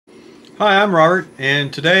Hi, I'm Robert,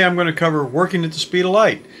 and today I'm going to cover working at the speed of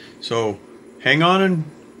light. So hang on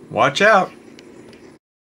and watch out.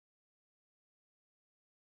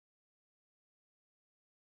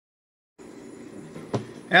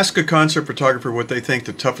 Ask a concert photographer what they think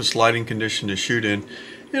the toughest lighting condition to shoot in.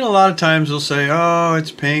 And a lot of times they'll say, oh,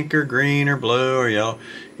 it's pink or green or blue or yellow.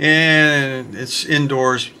 And it's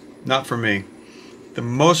indoors, not for me. The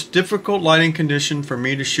most difficult lighting condition for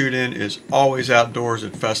me to shoot in is always outdoors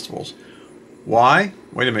at festivals. Why?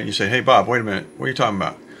 Wait a minute, you say, hey Bob, wait a minute, what are you talking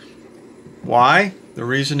about? Why? The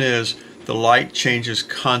reason is the light changes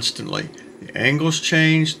constantly. The angles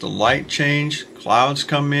change, the light change, clouds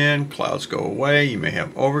come in, clouds go away, you may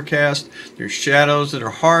have overcast, there's shadows that are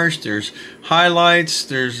harsh, there's highlights,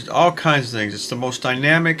 there's all kinds of things. It's the most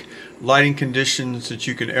dynamic lighting conditions that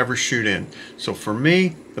you could ever shoot in. So for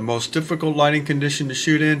me, the most difficult lighting condition to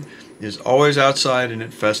shoot in is always outside and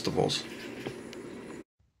at festivals.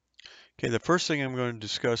 Okay, the first thing I'm going to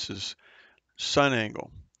discuss is sun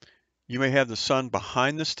angle. You may have the sun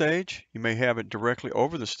behind the stage. You may have it directly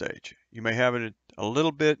over the stage. You may have it a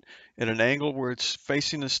little bit at an angle where it's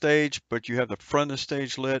facing the stage, but you have the front of the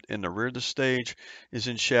stage lit and the rear of the stage is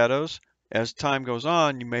in shadows. As time goes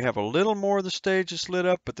on, you may have a little more of the stage is lit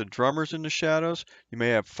up, but the drummer's in the shadows. You may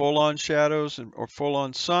have full-on shadows or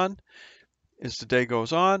full-on sun as the day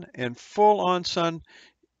goes on, and full-on sun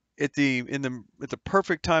at the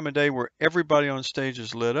perfect time of day where everybody on stage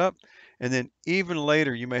is lit up, and then even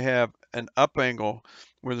later you may have an up angle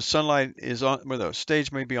where the sunlight is on, where the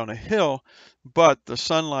stage may be on a hill, but the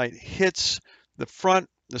sunlight hits the front,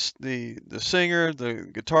 the singer, the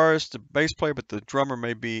guitarist, the bass player, but the drummer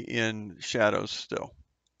may be in shadows still.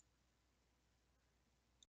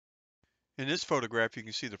 In this photograph, you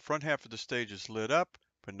can see the front half of the stage is lit up,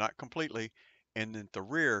 but not completely, and at the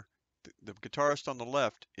rear, the guitarist on the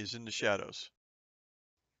left is in the shadows.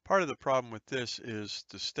 Part of the problem with this is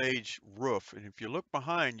the stage roof, and if you look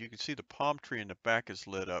behind, you can see the palm tree in the back is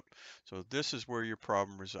lit up. So this is where your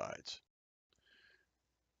problem resides.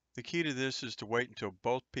 The key to this is to wait until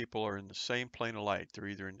both people are in the same plane of light. They're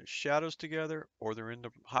either in the shadows together or they're in the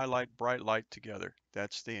highlight bright light together.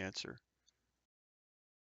 That's the answer.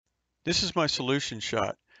 This is my solution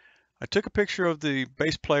shot. I took a picture of the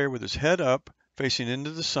bass player with his head up, facing into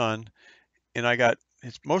the sun, and I got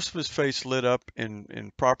most of his face lit up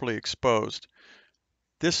and properly exposed.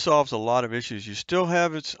 This solves a lot of issues. You still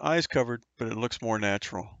have its eyes covered, but it looks more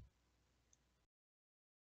natural.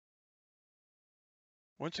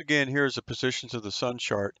 Once again, here's the positions of the sun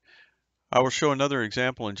chart. I will show another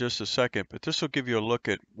example in just a second, but this will give you a look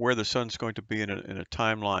at where the sun's going to be in a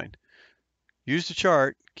timeline. Use the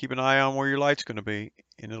chart, keep an eye on where your light's going to be,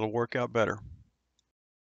 and it'll work out better.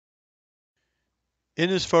 In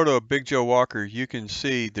this photo of Big Joe Walker, you can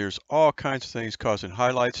see there's all kinds of things causing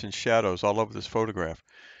highlights and shadows all over this photograph.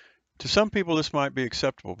 To some people, this might be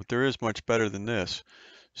acceptable, but there is much better than this.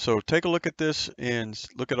 So take a look at this and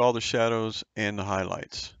look at all the shadows and the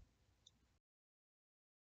highlights.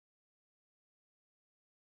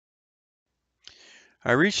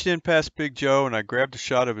 I reached in past Big Joe and I grabbed a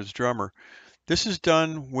shot of his drummer. This is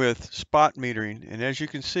done with spot metering, and as you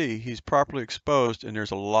can see, he's properly exposed and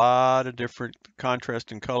there's a lot of different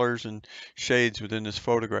contrasting colors and shades within this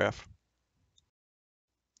photograph.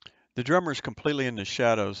 The drummer is completely in the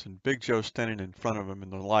shadows and Big Joe's standing in front of him in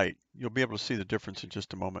the light. You'll be able to see the difference in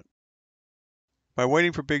just a moment. By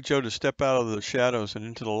waiting for Big Joe to step out of the shadows and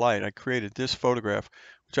into the light, I created this photograph,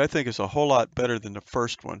 which I think is a whole lot better than the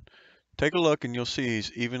first one. Take a look and you'll see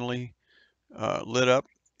he's evenly lit up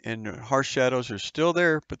and the harsh shadows are still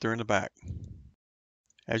there, but they're in the back.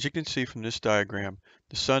 As you can see from this diagram,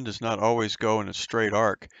 the sun does not always go in a straight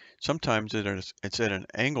arc. Sometimes it's at an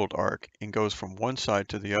angled arc and goes from one side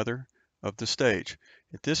to the other of the stage.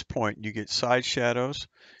 At this point, you get side shadows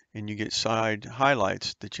and you get side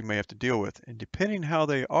highlights that you may have to deal with. And depending how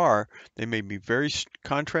they are, they may be very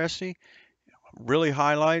contrasty, really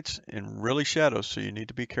highlights, and really shadows, so you need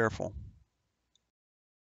to be careful.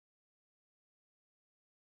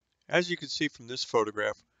 As you can see from this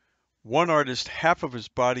photograph, one artist, half of his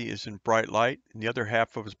body is in bright light and the other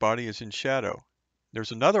half of his body is in shadow.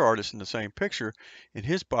 There's another artist in the same picture and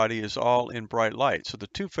his body is all in bright light. So the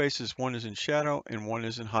two faces, one is in shadow and one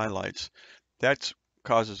is in highlights. That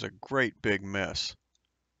causes a great big mess.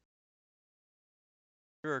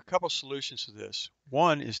 There are a couple solutions to this.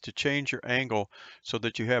 One is to change your angle so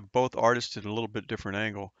that you have both artists at a little bit different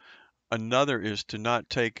angle. Another is to not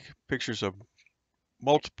take pictures of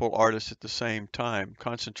multiple artists at the same time.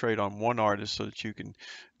 Concentrate on one artist so that you can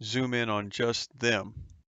zoom in on just them.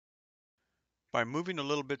 By moving a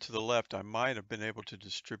little bit to the left, I might have been able to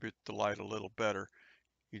distribute the light a little better.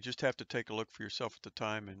 You just have to take a look for yourself at the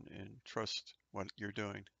time and trust what you're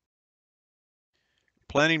doing.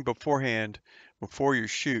 Planning beforehand before your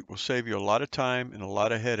shoot will save you a lot of time and a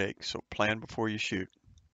lot of headache, so plan before you shoot.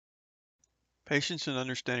 Patience in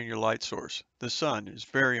understanding your light source. The sun is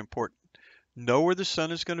very important. Know where the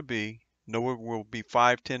sun is going to be, know where it will be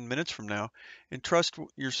 5-10 minutes from now, and trust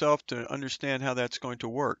yourself to understand how that's going to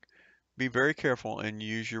work. Be very careful and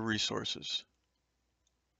use your resources.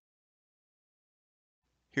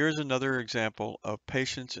 Here's another example of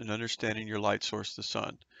patience in understanding your light source, the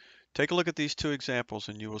sun. Take a look at these two examples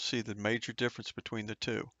and you will see the major difference between the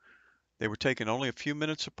two. They were taken only a few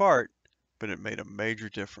minutes apart, but it made a major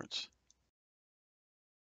difference.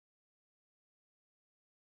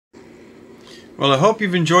 Well, I hope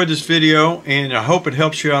you've enjoyed this video, and I hope it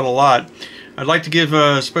helps you out a lot. I'd like to give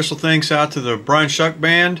special thanks out to the Brian Shuck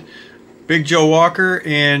Band, Big Joe Walker,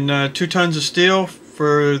 and 2 Tons of Steel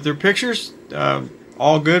for their pictures.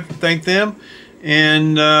 All good. Thank them.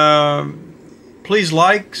 And please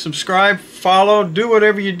like, subscribe, follow, do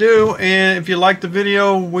whatever you do. And if you like the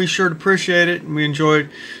video, we sure appreciate it. We enjoyed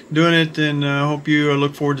doing it, and hope you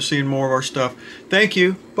look forward to seeing more of our stuff. Thank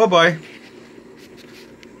you. Bye-bye.